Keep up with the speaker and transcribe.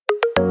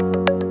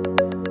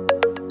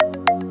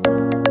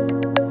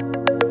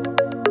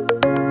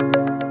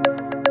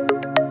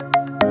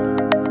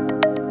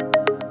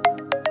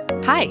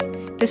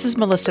This is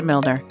Melissa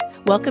Milner.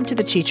 Welcome to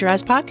the Teacher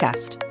As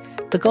podcast.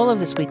 The goal of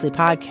this weekly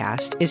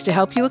podcast is to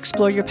help you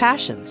explore your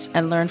passions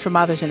and learn from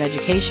others in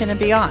education and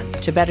beyond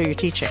to better your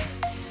teaching.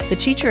 The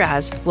Teacher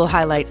As will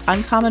highlight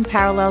uncommon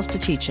parallels to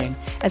teaching,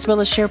 as well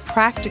as share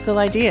practical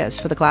ideas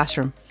for the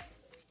classroom.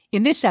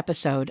 In this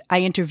episode,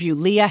 I interview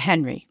Leah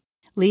Henry.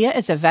 Leah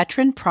is a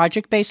veteran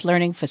project-based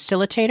learning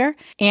facilitator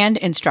and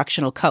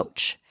instructional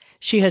coach.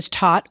 She has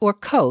taught or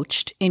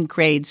coached in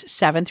grades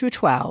 7 through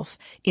 12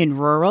 in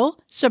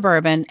rural,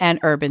 suburban, and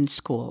urban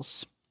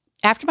schools.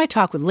 After my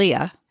talk with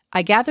Leah,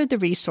 I gathered the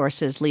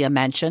resources Leah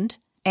mentioned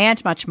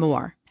and much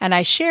more, and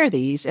I share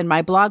these in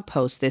my blog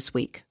post this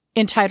week,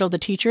 entitled The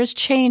Teacher's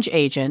Change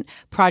Agent,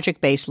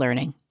 Project-Based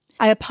Learning.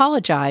 I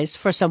apologize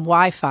for some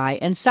Wi-Fi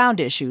and sound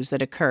issues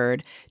that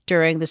occurred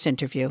during this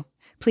interview.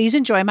 Please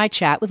enjoy my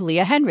chat with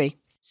Leah Henry.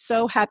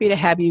 So happy to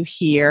have you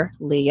here,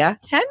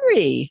 Leah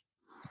Henry.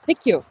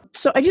 Thank you.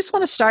 So I just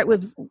want to start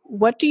with,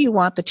 what do you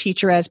want the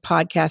Teacher As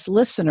podcast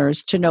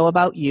listeners to know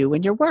about you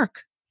and your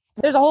work?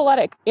 There's a whole lot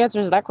of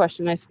answers to that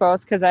question, I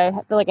suppose, because I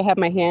feel like I have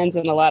my hands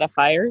in a lot of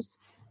fires.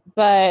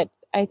 But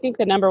I think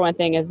the number one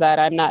thing is that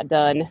I'm not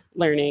done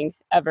learning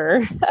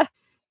ever.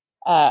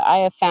 I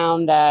have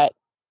found that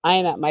I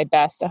am at my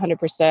best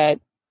 100%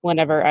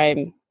 whenever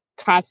I'm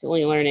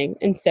constantly learning.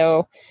 And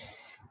so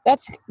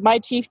that's my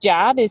chief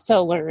job, is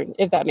to learn,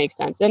 if that makes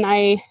sense. And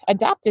I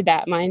adopted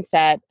that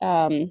mindset.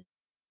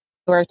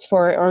 Worked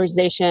for an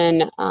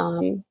organization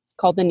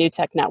called the New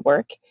Tech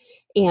Network.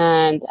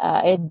 And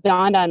it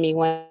dawned on me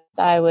when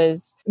I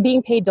was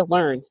being paid to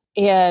learn.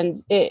 And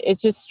it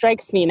just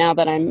strikes me now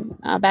that I'm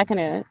back in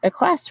a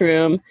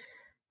classroom,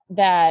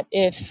 that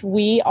if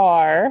we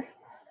are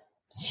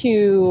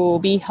to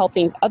be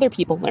helping other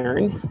people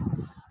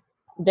learn,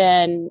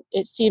 then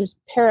it seems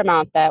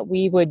paramount that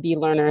we would be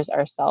learners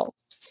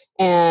ourselves.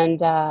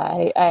 And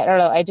I don't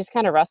know, I just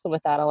kind of wrestle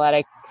with that a lot.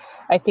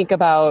 I think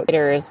about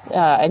leaders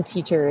and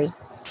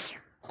teachers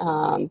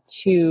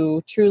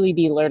to truly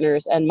be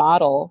learners and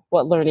model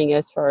what learning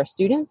is for our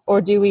students,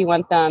 or do we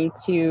want them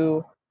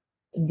to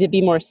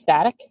be more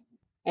static?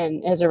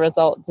 And as a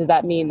result, does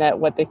that mean that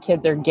what the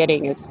kids are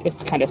getting is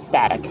kind of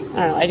static?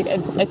 I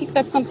don't know. I think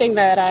that's something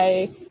that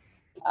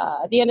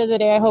at the end of the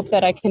day, I hope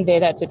that I convey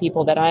that to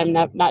people, that I'm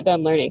not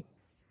done learning.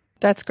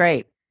 That's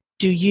great.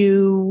 Do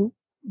you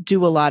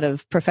do a lot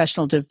of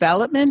professional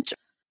development?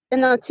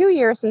 In the 2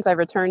 years since I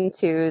returned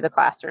to the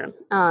classroom,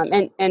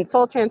 and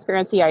full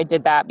transparency, I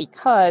did that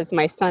because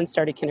my son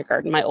started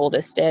kindergarten, my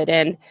oldest did.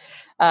 And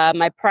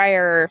my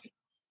prior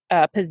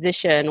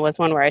position was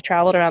one where I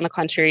traveled around the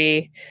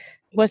country,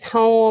 was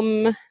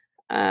home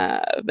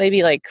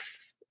maybe like,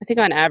 I think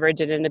on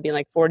average, it ended up being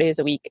like 4 days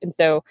a week. And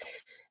so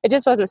it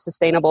just wasn't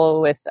sustainable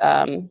with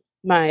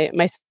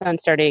my son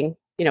starting,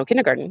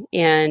 kindergarten.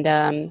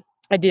 And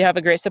I did have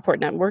a great support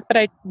network, but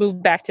I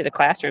moved back to the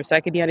classroom so I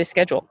could be on his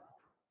schedule.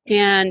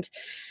 And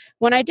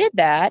when I did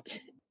that,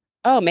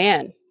 oh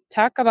man,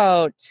 talk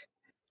about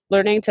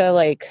learning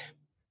to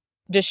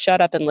just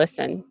shut up and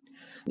listen.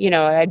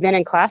 I'd been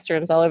in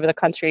classrooms all over the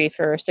country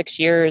for 6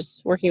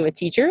 years working with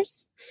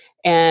teachers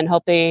and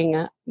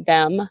helping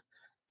them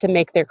to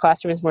make their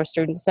classrooms more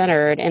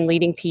student-centered, and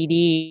leading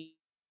PD,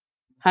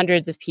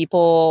 hundreds of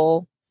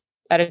people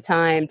at a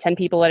time, 10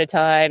 people at a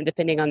time,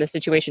 depending on the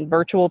situation,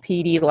 virtual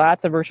PD,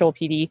 lots of virtual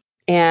PD.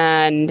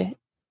 And,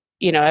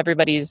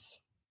 everybody's,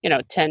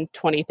 10,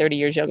 20, 30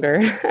 years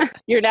younger.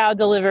 You're now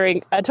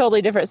delivering a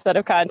totally different set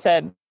of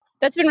content.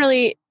 That's been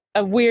really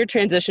a weird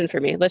transition for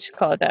me. Let's just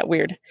call it that,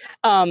 weird.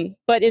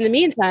 But in the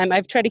meantime,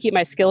 I've tried to keep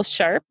my skills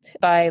sharp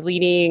by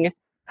leading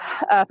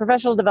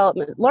professional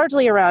development,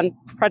 largely around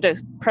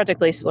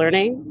project-based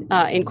learning,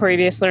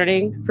 inquiry-based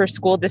learning for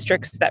school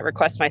districts that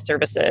request my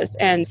services.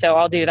 And so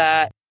I'll do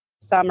that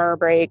summer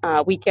break,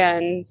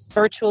 weekends,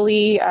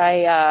 virtually.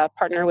 I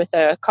partner with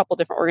a couple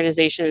different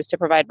organizations to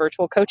provide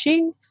virtual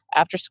coaching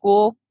after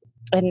school.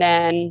 And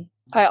then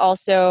I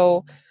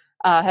also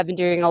have been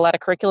doing a lot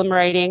of curriculum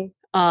writing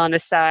on the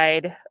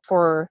side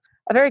for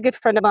a very good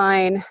friend of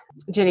mine,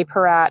 Jenny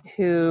Peratt,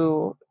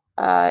 who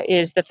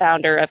is the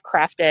founder of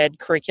Crafted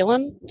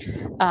Curriculum.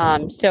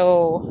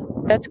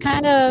 So that's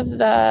kind of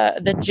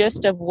the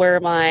gist of where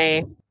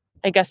my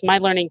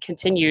learning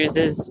continues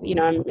is,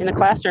 I'm in the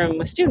classroom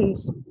with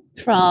students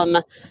from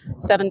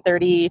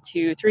 7:30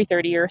 to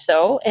 3:30 or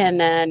so. And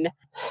then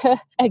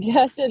I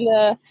guess in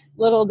the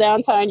little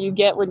downtime you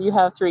get when you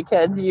have 3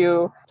 kids,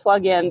 you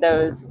plug in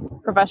those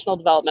professional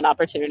development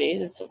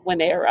opportunities when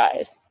they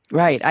arise.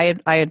 Right.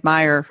 I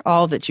admire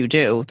all that you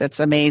do. That's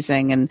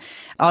amazing. And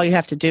all you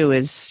have to do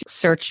is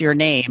search your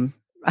name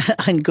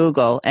on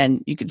Google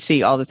and you can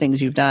see all the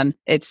things you've done.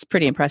 It's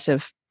pretty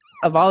impressive.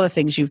 Of all the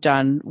things you've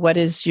done, what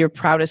is your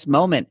proudest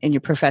moment in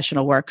your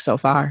professional work so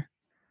far?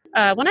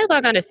 When I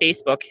log on to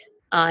Facebook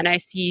and I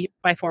see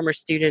my former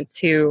students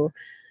who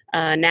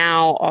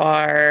now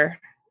are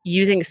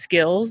using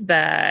skills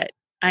that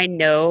I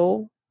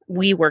know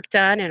we worked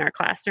on in our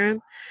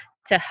classroom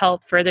to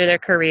help further their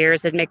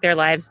careers and make their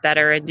lives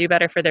better and do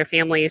better for their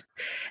families,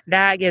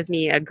 that gives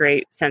me a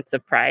great sense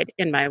of pride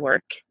in my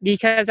work,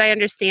 because I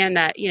understand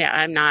that,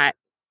 I'm not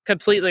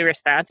completely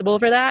responsible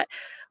for that,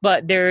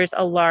 but there's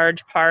a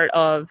large part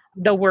of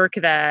the work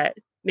that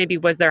maybe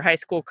was their high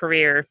school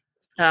career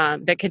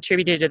that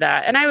contributed to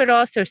that. And I would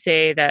also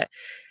say that,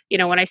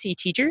 when I see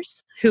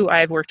teachers who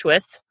I've worked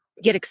with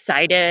get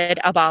excited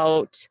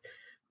about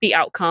the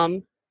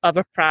outcome of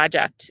a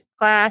project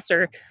class,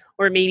 or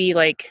maybe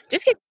like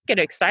just get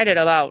excited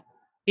about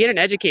being an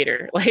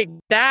educator, like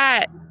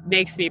that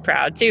makes me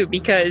proud too,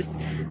 because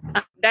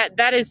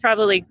that is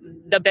probably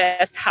the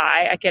best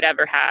high I could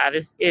ever have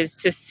is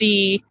to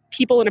see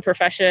people in a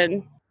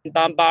profession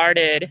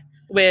bombarded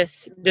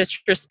with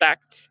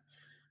disrespect,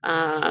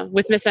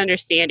 with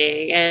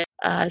misunderstanding, and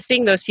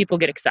seeing those people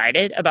get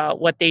excited about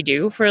what they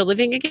do for a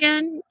living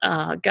again.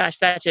 Gosh,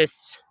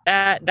 that's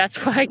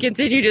why I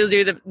continue to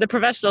do the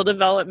professional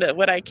development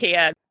when I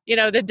can.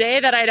 The day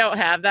that I don't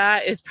have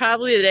that is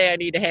probably the day I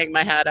need to hang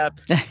my hat up.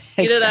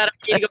 Exactly. Either that or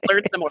I need to go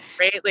learn some more,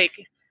 right? Like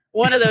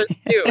one of those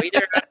two.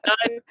 Either I'm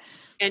done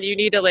and you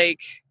need to like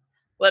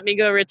let me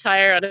go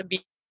retire on a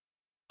beach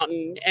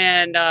mountain,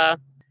 and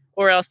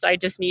or else I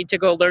just need to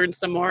go learn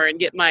some more and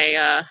get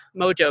my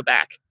mojo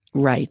back.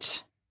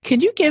 Right.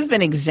 Could you give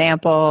an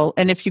example,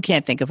 and if you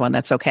can't think of one,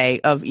 that's okay,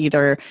 of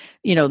either,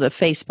 the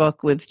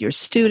Facebook with your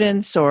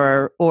students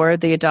or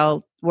the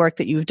adult work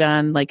that you've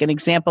done, like an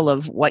example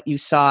of what you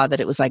saw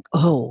that it was like,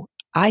 oh,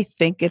 I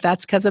think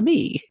that's because of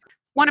me.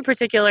 One in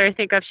particular I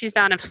think of, she's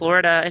down in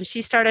Florida, and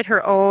she started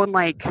her own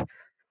like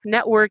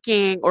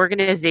networking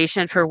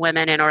organization for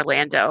women in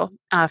Orlando,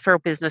 for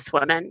business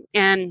women.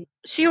 And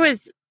she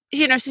was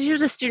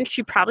a student.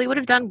 She probably would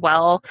have done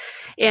well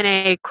in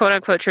a quote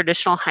unquote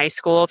traditional high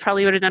school,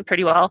 probably would have done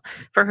pretty well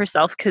for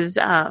herself because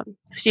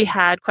she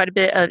had quite a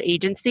bit of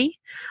agency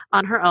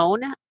on her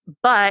own.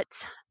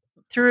 But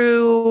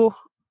through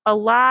a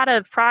lot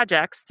of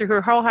projects through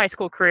her whole high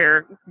school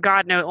career,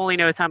 only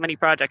knows how many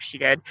projects she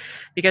did,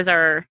 because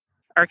our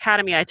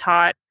academy I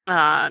taught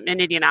in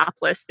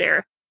Indianapolis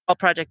there, all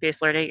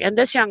project-based learning. And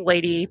this young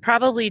lady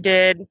probably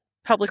did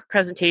public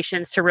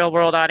presentations to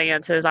real-world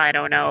audiences, I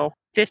don't know,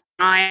 50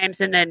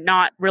 times, and then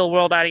not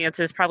real-world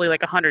audiences probably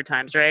like 100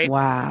 times, right?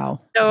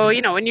 Wow. So,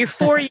 in your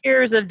 4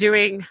 years of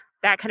doing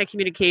that kind of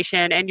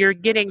communication, and you're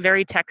getting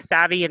very tech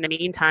savvy in the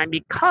meantime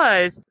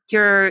because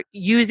you're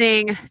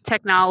using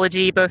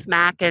technology, both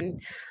Mac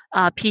and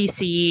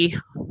PC,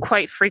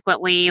 quite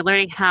frequently,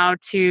 learning how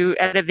to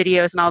edit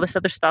videos and all this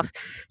other stuff.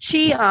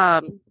 She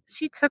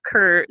took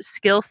her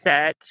skill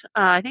set.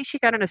 I think she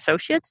got an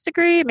associate's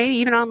degree, maybe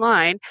even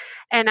online,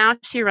 and now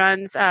she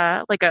runs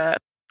like a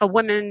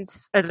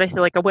women's, as I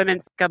said, like a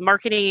women's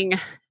marketing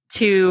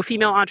to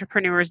female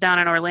entrepreneurs down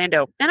in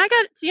Orlando. And I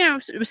got,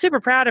 super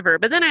proud of her.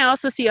 But then I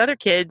also see other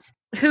kids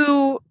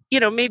who,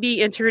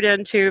 maybe entered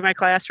into my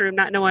classroom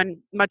not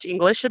knowing much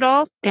English at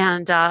all.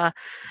 And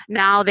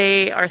now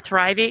they are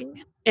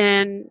thriving.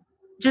 And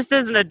just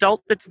as an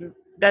adult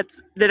that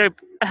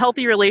a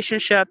healthy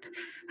relationship,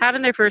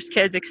 having their first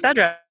kids,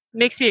 etc.,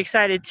 makes me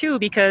excited too,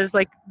 because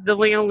like the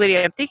young lady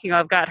I'm thinking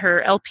of got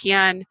her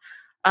LPN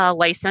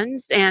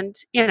licensed, and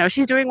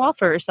she's doing well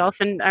for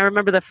herself. And I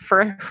remember the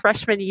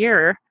freshman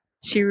year,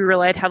 she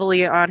relied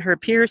heavily on her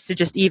peers to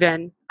just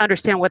even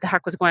understand what the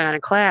heck was going on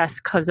in class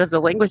because of the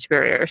language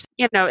barriers.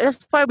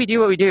 That's why we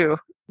do what we do.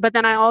 But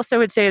then I also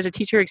would say, as a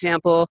teacher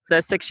example,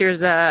 the 6 years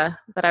that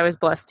I was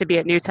blessed to be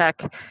at New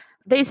Tech,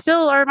 they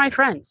still are my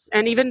friends.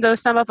 And even though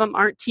some of them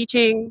aren't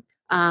teaching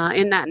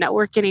in that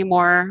network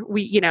anymore,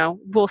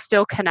 we'll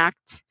still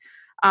connect,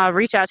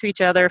 reach out to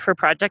each other for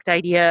project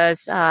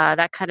ideas,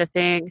 that kind of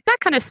thing. That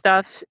kind of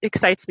stuff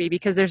excites me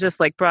because there's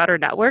this like broader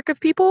network of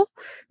people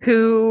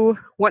who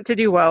want to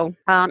do well,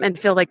 and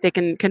feel like they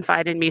can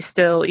confide in me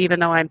still,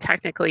 even though I'm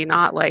technically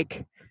not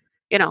like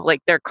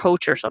their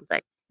coach or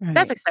something. Right.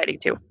 That's exciting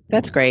too.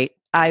 That's great.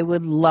 I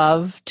would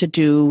love to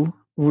do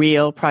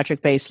real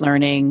project-based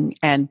learning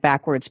and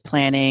backwards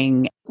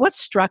planning. What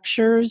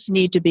structures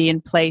need to be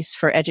in place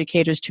for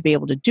educators to be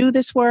able to do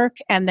this work?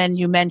 And then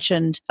you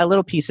mentioned a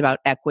little piece about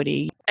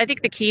equity. I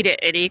think the key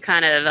to any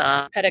kind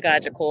of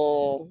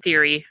pedagogical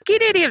theory, key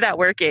to any of that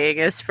working,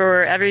 is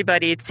for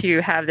everybody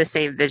to have the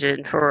same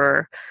vision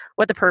for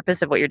what the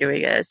purpose of what you're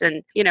doing is.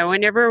 And,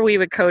 whenever we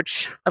would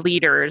coach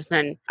leaders,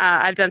 and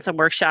I've done some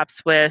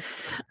workshops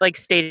with, like,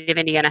 State of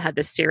Indiana had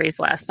this series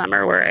last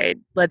summer where I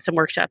led some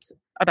workshops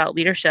about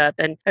leadership.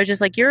 And I was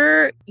just like,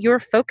 your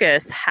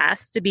focus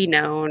has to be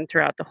known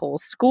throughout the whole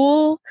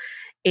school.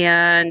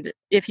 And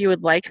if you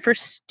would like for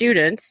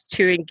students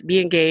to be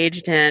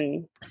engaged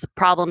in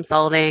problem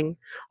solving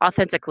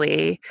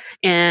authentically,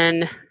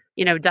 and,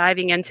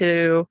 diving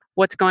into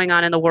what's going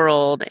on in the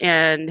world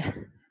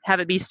and have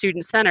it be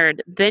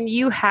student-centered, then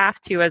you have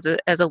to, as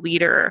a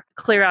leader,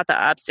 clear out the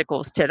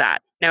obstacles to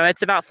that.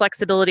 It's about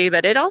flexibility,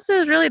 but it also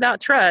is really about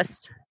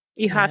trust.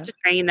 You have to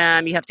train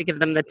them. You have to give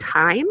them the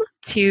time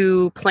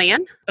to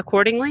plan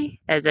accordingly.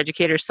 As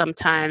educators,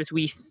 sometimes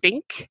we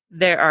think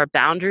there are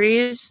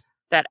boundaries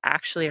that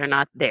actually are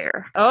not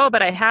there. Oh,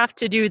 but I have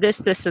to do this,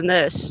 this, and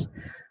this.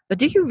 But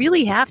do you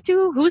really have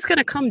to? Who's going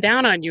to come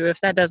down on you if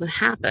that doesn't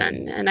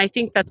happen? And I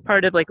think that's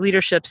part of like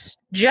leadership's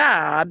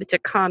job to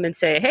come and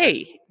say,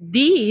 hey,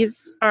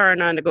 these are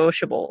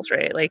non-negotiables,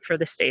 right? Like for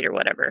the state or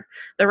whatever.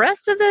 The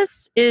rest of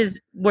this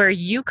is where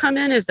you come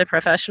in as the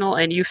professional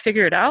and you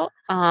figure it out.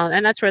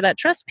 And that's where that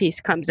trust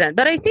piece comes in.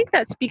 But I think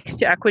that speaks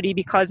to equity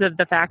because of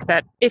the fact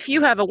that if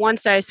you have a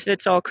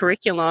one-size-fits-all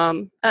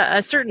curriculum,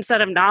 a certain set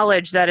of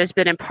knowledge that has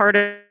been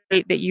imparted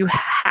that you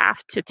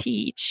have to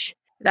teach,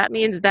 that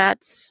means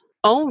that's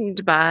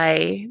owned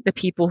by the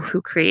people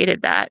who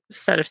created that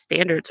set of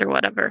standards or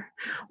whatever,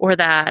 or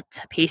that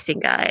pacing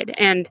guide.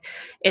 And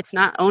it's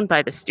not owned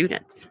by the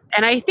students.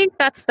 And I think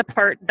that's the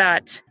part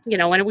that,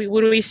 when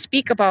we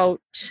speak about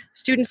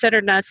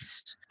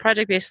student-centeredness,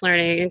 project-based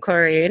learning,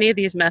 inquiry, any of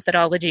these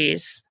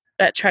methodologies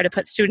that try to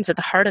put students at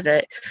the heart of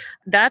it,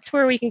 that's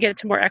where we can get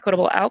to more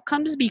equitable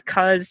outcomes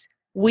because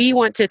we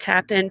want to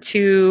tap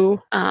into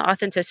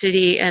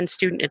authenticity and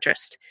student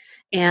interest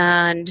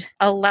and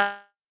allow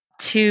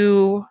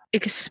to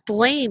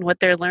explain what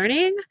they're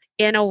learning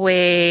in a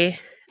way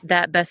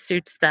that best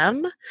suits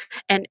them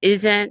and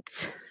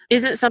isn't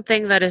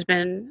something that has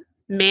been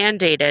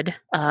mandated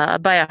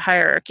by a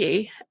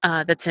hierarchy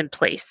that's in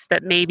place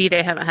that maybe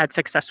they haven't had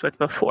success with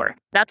before.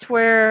 That's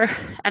where,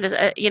 and as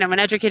when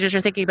educators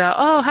are thinking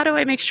about, how do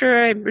I make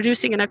sure I'm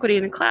reducing inequity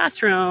in the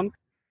classroom?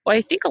 Well,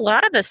 I think a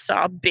lot of us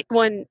saw a big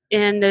one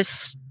in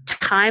this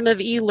time of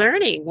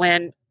e-learning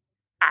when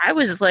I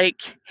was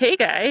like, hey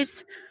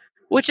guys,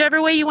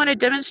 whichever way you want to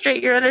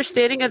demonstrate your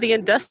understanding of the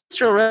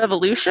Industrial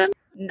Revolution,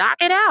 knock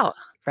it out.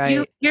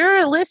 Right. Here are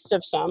a list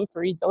of some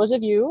for those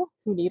of you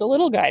who need a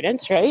little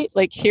guidance, right?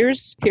 Like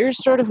here's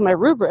sort of my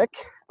rubric,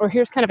 or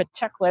here's kind of a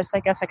checklist. I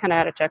guess I kind of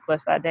had a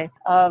checklist that day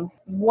of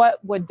what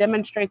would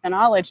demonstrate the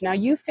knowledge. Now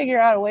you figure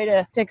out a way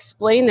to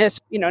explain this,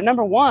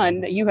 number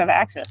one, that you have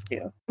access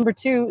to. Number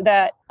two,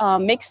 that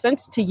makes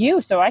sense to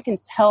you so I can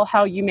tell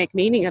how you make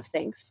meaning of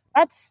things.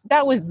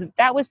 That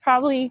was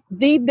probably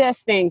the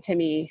best thing to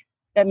me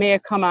that may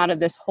have come out of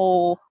this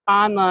whole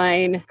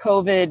online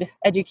COVID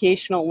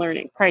educational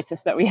learning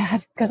crisis that we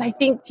had. Because I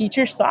think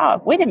teachers saw,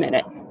 wait a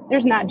minute,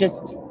 there's not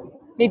just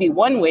maybe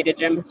one way to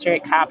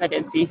demonstrate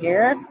competency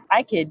here.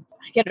 I could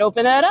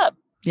open that up.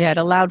 Yeah, it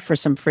allowed for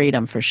some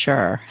freedom for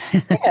sure.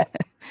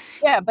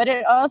 Yeah, but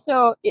it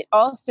also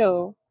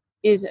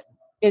is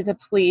a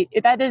plea.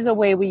 That is a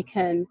way we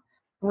can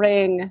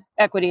bring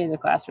equity in the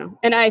classroom.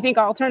 And I think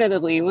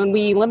alternatively, when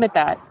we limit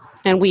that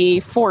and we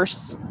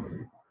force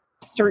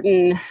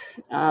certain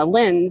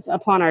lens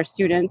upon our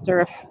students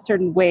or a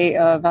certain way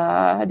of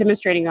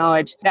demonstrating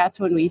knowledge, that's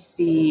when we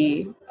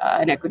see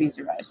inequities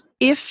arise.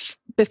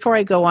 Before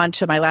I go on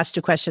to my last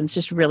two questions,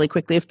 just really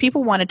quickly, if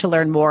people wanted to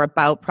learn more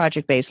about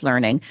project-based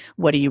learning,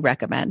 what do you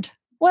recommend?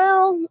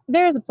 Well,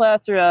 there's a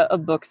plethora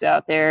of books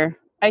out there.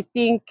 I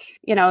think,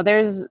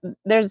 there's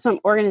some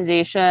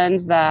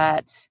organizations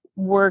that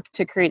work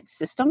to create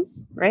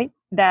systems, right?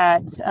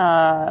 That,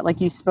 like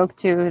you spoke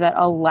to, that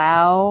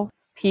allow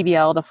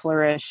PBL to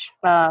flourish.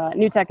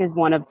 New Tech is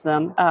one of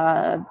them.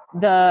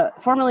 The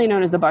formerly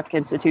known as the Buck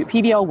Institute,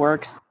 PBL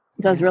Works,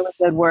 does really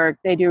good work.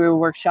 They do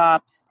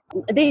workshops.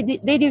 They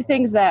do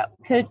things that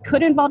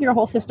could involve your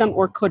whole system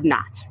or could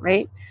not,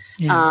 right?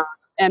 Yeah.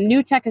 And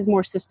New Tech is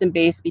more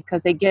system-based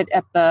because they get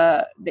at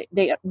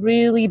they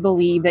really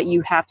believe that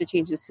you have to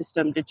change the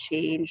system to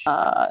change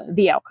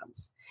the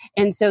outcomes.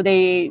 And so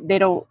they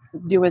don't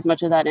do as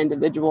much of that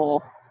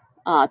individual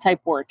type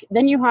work.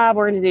 Then you have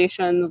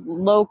organizations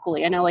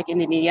locally. I know like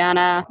in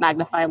Indiana,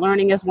 Magnify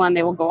Learning is one.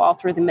 They will go all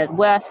through the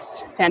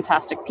Midwest.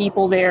 Fantastic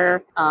people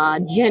there.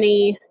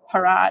 Jenny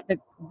Parat,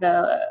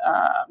 the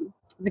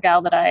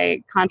gal that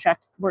I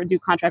do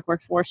contract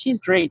work for, she's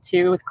great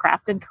too with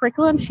Crafted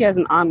Curriculum. She has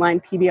an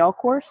online PBL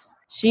course.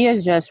 She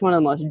is just one of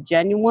the most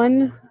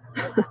genuine,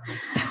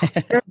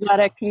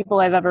 charismatic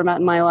people I've ever met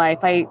in my life.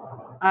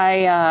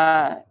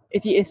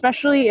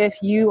 Especially if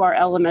you are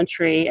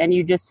elementary and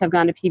you just have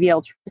gone to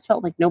PBL, just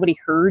felt like nobody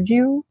heard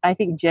you. I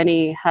think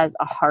Jenny has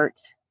a heart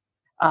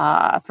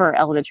for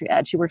elementary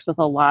ed. She works with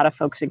a lot of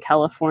folks in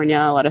California,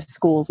 a lot of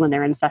schools when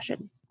they're in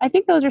session. I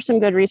think those are some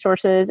good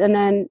resources. And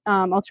then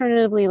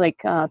alternatively, like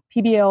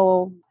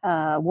PBL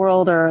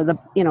World or the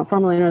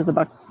formerly known as the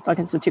Buck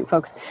Institute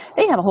folks,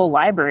 they have a whole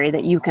library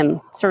that you can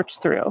search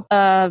through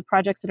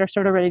projects that are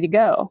sort of ready to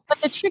go.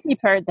 But the tricky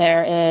part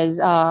there is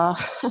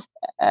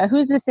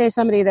who's to say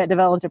somebody that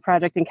developed a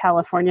project in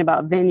California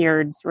about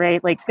vineyards,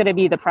 right? Like it's going to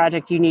be the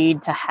project you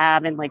need to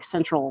have in like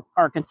central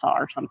Arkansas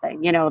or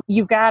something.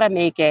 You've got to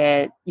make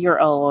it your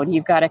own.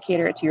 You've got to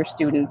cater it to your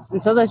students.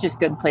 And so those are just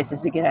good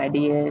places to get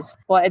ideas.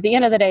 Well, at the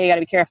end of the day, you got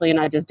to be careful you're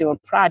not just doing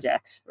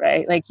projects,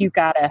 right? Like you've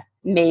got to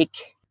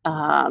make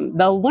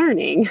the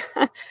learning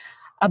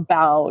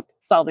about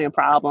solving a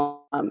problem,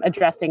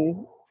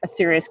 addressing a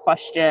serious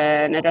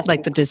question,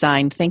 like the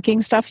design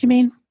thinking stuff, you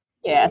mean?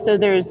 Yeah, so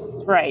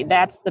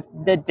that's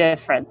the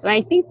difference. And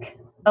I think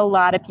a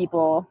lot of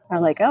people are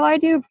like, oh, I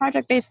do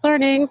project-based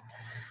learning.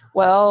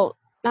 Well,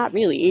 not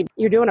really.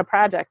 You're doing a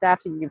project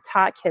after you've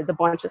taught kids a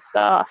bunch of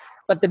stuff.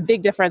 But the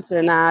big difference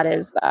in that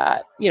is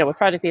that, with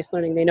project-based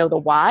learning, they know the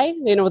why,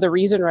 they know the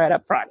reason right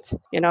up front.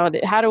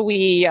 How do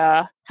we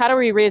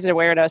raise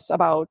awareness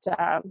about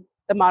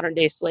the modern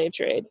day slave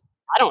trade?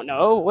 I don't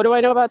know. What do I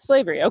know about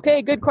slavery?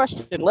 Okay, good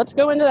question. Let's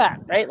go into that,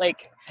 right?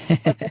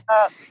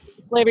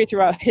 Slavery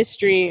throughout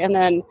history, and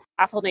then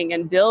scaffolding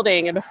and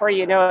building. And before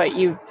you know it,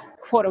 you've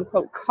quote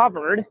unquote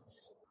covered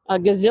a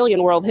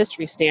gazillion world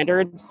history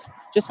standards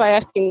just by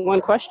asking one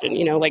question,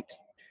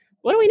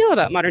 what do we know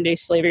about modern day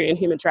slavery and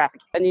human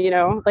trafficking? And,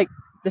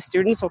 the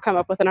students will come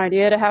up with an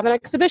idea to have an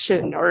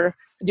exhibition or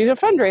do a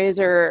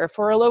fundraiser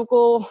for a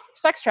local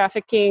sex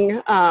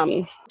trafficking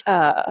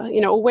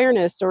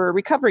awareness or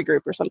recovery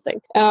group or something.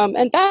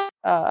 And that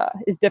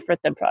is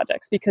different than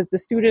projects because the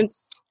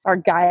students are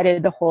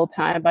guided the whole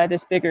time by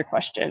this bigger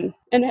question.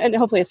 And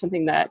hopefully it's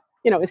something that,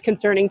 is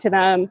concerning to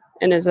them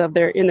and is in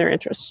their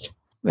interest.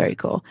 Very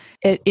cool.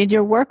 In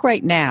your work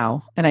right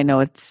now, and I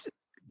know it's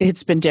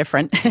been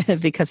different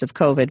because of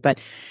COVID, but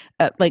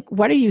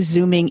what are you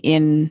zooming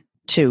in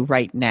to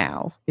right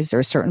now? Is there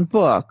a certain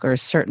book or a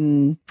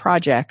certain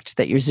project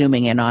that you're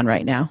zooming in on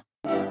right now?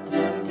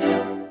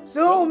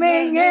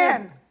 Zooming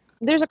in.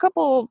 There's a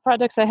couple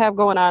projects I have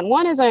going on.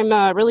 One is I'm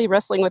really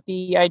wrestling with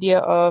the idea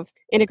of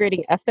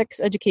integrating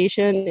ethics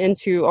education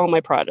into all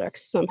my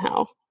projects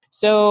somehow.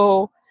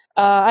 So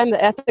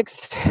I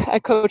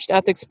coached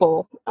Ethics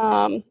Bowl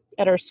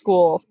at our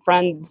school.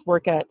 Friends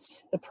work at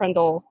the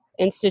Prendle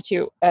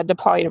Institute at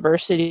DePaul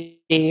University,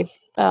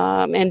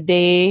 and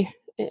they,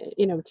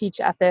 teach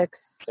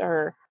ethics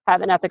or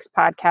have an ethics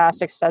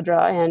podcast,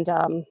 etc.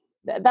 And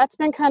that's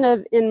been kind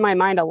of in my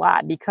mind a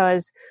lot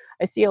because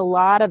I see a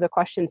lot of the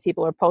questions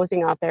people are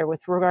posing out there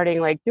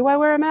regarding do I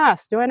wear a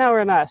mask? Do I not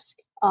wear a mask?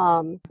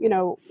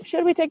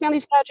 Should we take down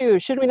these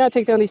statues? Should we not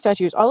take down these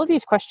statues? All of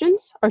these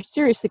questions are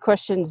seriously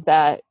questions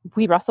that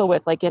we wrestle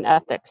with in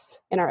ethics,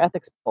 in our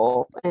ethics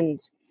bowl. And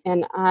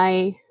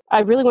I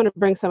really want to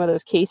bring some of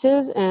those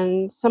cases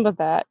and some of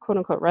that quote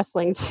unquote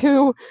wrestling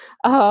to,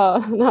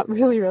 not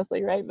really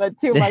wrestling, right? But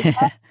to my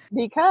class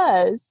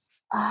because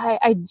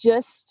I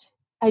just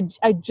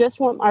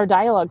want our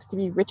dialogues to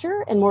be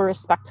richer and more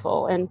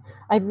respectful. And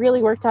I've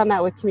really worked on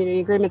that with community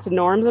agreements and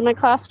norms in my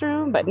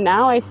classroom. But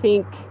now I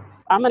think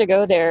I'm going to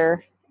go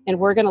there and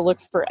we're going to look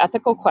for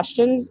ethical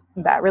questions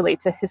that relate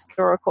to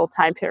historical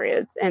time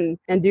periods and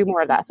do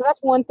more of that. So that's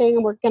one thing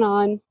I'm working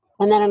on.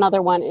 And then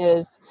another one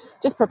is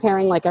just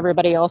preparing like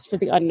everybody else for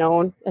the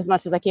unknown as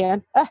much as I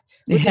can.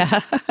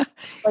 Yeah.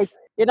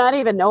 You're not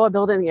even Noah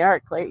building the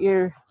ark.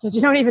 Because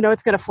you don't even know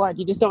it's going to flood.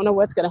 You just don't know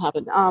what's going to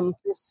happen.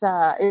 This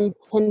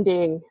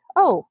impending,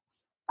 I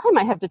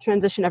might have to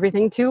transition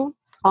everything to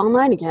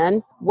online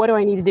again. What do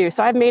I need to do?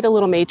 So I've made a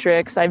little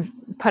matrix. I've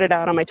put it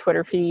out on my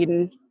Twitter feed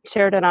and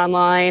shared it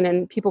online,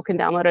 and people can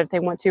download it if they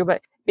want to.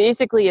 But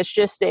basically, it's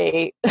just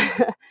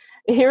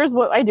here's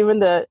what I do in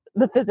the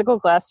physical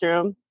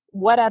classroom.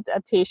 What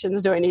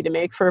adaptations do I need to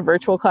make for a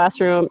virtual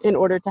classroom in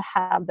order to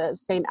have the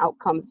same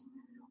outcomes?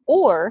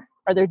 Or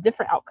are there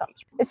different outcomes?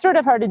 It's sort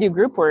of hard to do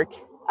group work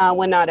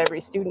when not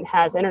every student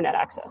has internet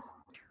access.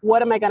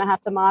 What am I going to have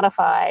to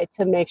modify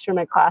to make sure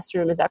my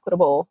classroom is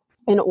equitable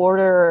in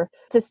order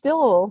to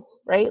still,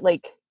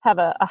 have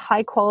a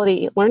high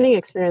quality learning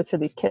experience for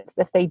these kids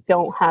if they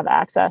don't have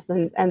access?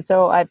 And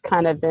so I've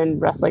kind of been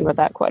wrestling with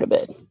that quite a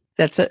bit.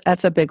 That's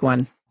a big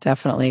one.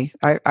 Definitely.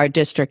 Our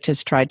district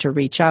has tried to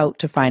reach out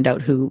to find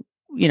out who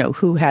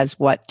has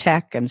what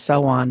tech and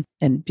so on,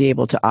 and be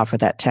able to offer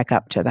that tech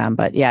up to them.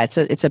 But yeah,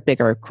 it's a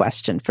bigger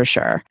question for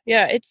sure.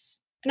 Yeah,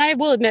 and I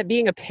will admit,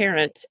 being a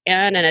parent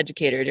and an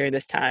educator during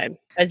this time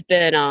has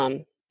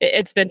been,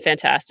 it's been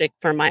fantastic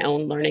for my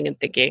own learning and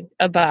thinking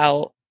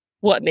about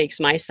what makes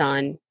my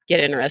son get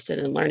interested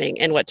in learning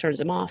and what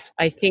turns him off.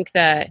 I think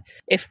that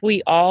if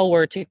we all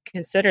were to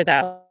consider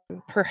that,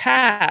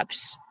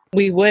 perhaps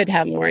we would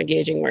have more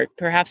engaging work.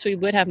 Perhaps we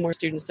would have more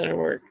student-centered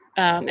work.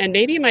 And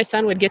maybe my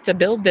son would get to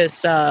build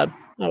this,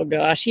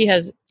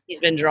 he's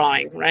been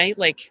drawing, right?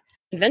 Like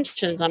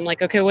inventions. I'm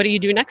like, okay, what do you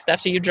do next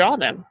after you draw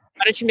them?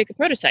 Why don't you make a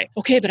prototype?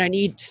 Okay, but I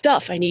need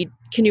stuff. Can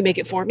you make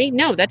it for me?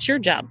 No, that's your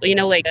job.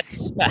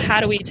 But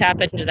how do we tap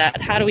into that?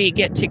 How do we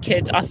get to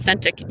kids'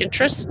 authentic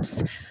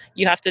interests?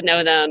 You have to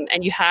know them,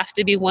 and you have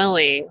to be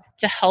willing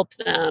to help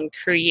them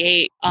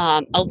create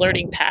a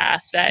learning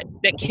path that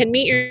can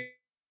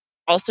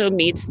also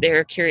meets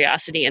their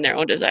curiosity and their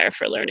own desire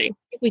for learning.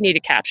 We need to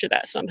capture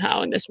that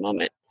somehow in this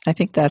moment. I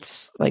think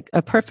that's like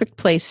a perfect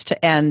place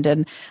to end.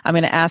 And I'm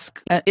going to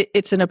ask,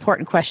 it's an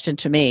important question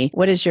to me.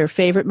 What is your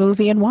favorite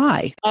movie and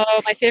why?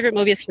 Oh, my favorite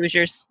movie is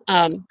Hoosiers.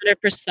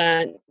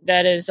 100%.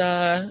 That is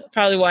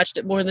probably watched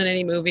it more than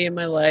any movie in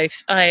my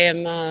life. I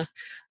am a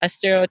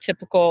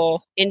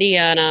stereotypical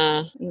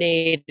Indiana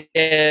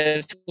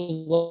native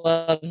who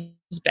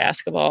loves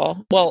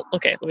basketball. Well,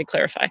 okay, let me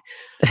clarify.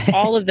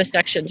 All of the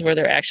sections where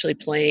they're actually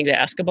playing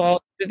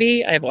basketball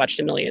movie, I've watched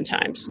a million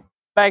times.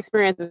 My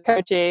experience is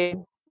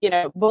coaching,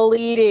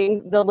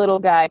 believing the little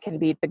guy can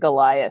beat the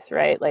Goliath,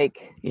 right?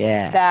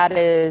 Yeah, that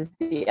is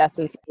the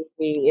essence of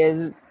me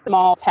is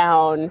small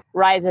town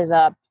rises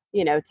up,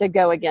 to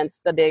go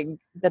against the big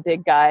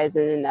guys.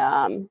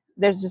 And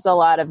there's just a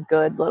lot of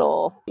good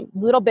little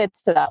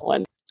bits to that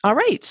one. All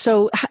right.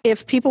 So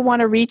if people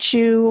want to reach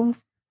you,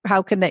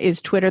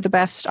 is Twitter the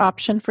best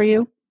option for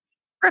you?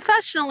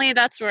 Professionally,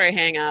 that's where I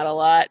hang out a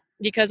lot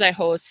because I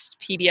host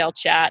PBL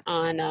Chat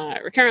on,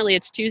 currently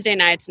it's Tuesday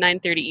nights,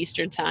 9:30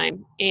 Eastern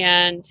time.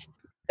 And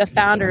the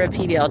founder of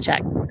PBL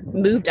Chat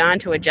moved on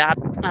to a job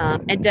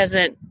and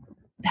doesn't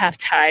have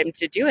time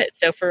to do it.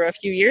 So for a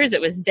few years it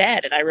was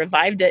dead, and I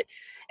revived it.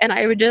 And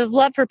I would just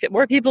love for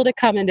more people to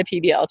come into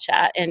PBL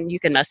Chat, and you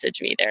can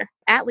message me there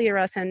at Leah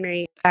Ross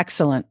Henry.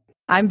 Excellent.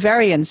 I'm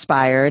very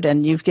inspired,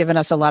 and you've given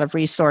us a lot of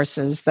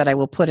resources that I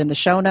will put in the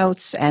show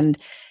notes. And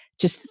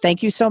just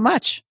thank you so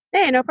much.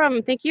 Hey, no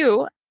problem. Thank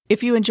you.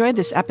 If you enjoyed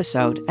this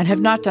episode and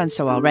have not done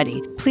so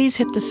already, please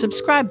hit the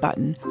subscribe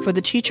button for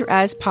the Teacher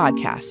As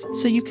podcast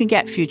so you can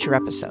get future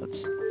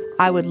episodes.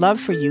 I would love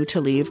for you to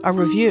leave a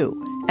review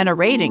and a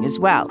rating as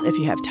well if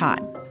you have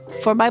time.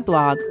 For my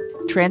blog,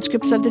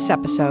 transcripts of this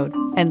episode,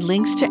 and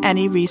links to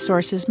any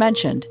resources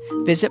mentioned,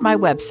 visit my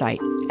website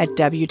at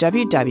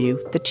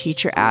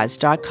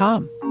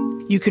www.theteacheras.com.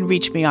 You can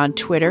reach me on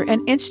Twitter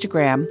and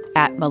Instagram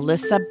at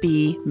Melissa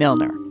B.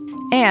 Milner.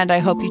 And I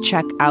hope you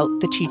check out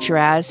the Teacher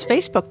As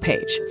Facebook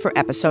page for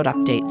episode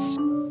updates.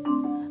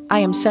 I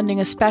am sending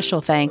a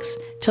special thanks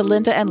to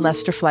Linda and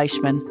Lester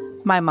Fleischman,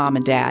 my mom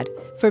and dad,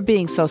 for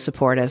being so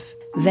supportive.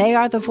 They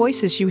are the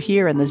voices you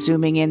hear in the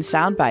Zooming In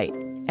soundbite,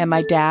 and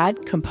my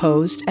dad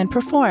composed and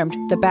performed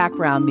the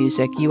background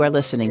music you are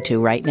listening to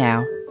right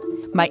now.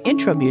 My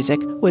intro music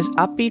was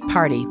Upbeat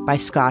Party by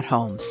Scott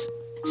Holmes.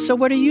 So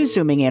what are you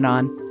zooming in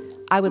on?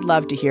 I would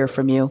love to hear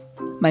from you.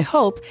 My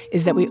hope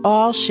is that we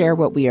all share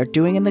what we are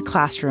doing in the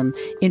classroom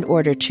in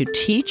order to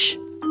teach,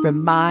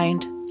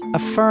 remind,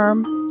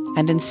 affirm,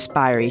 and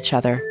inspire each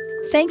other.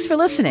 Thanks for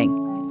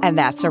listening, and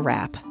that's a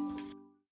wrap.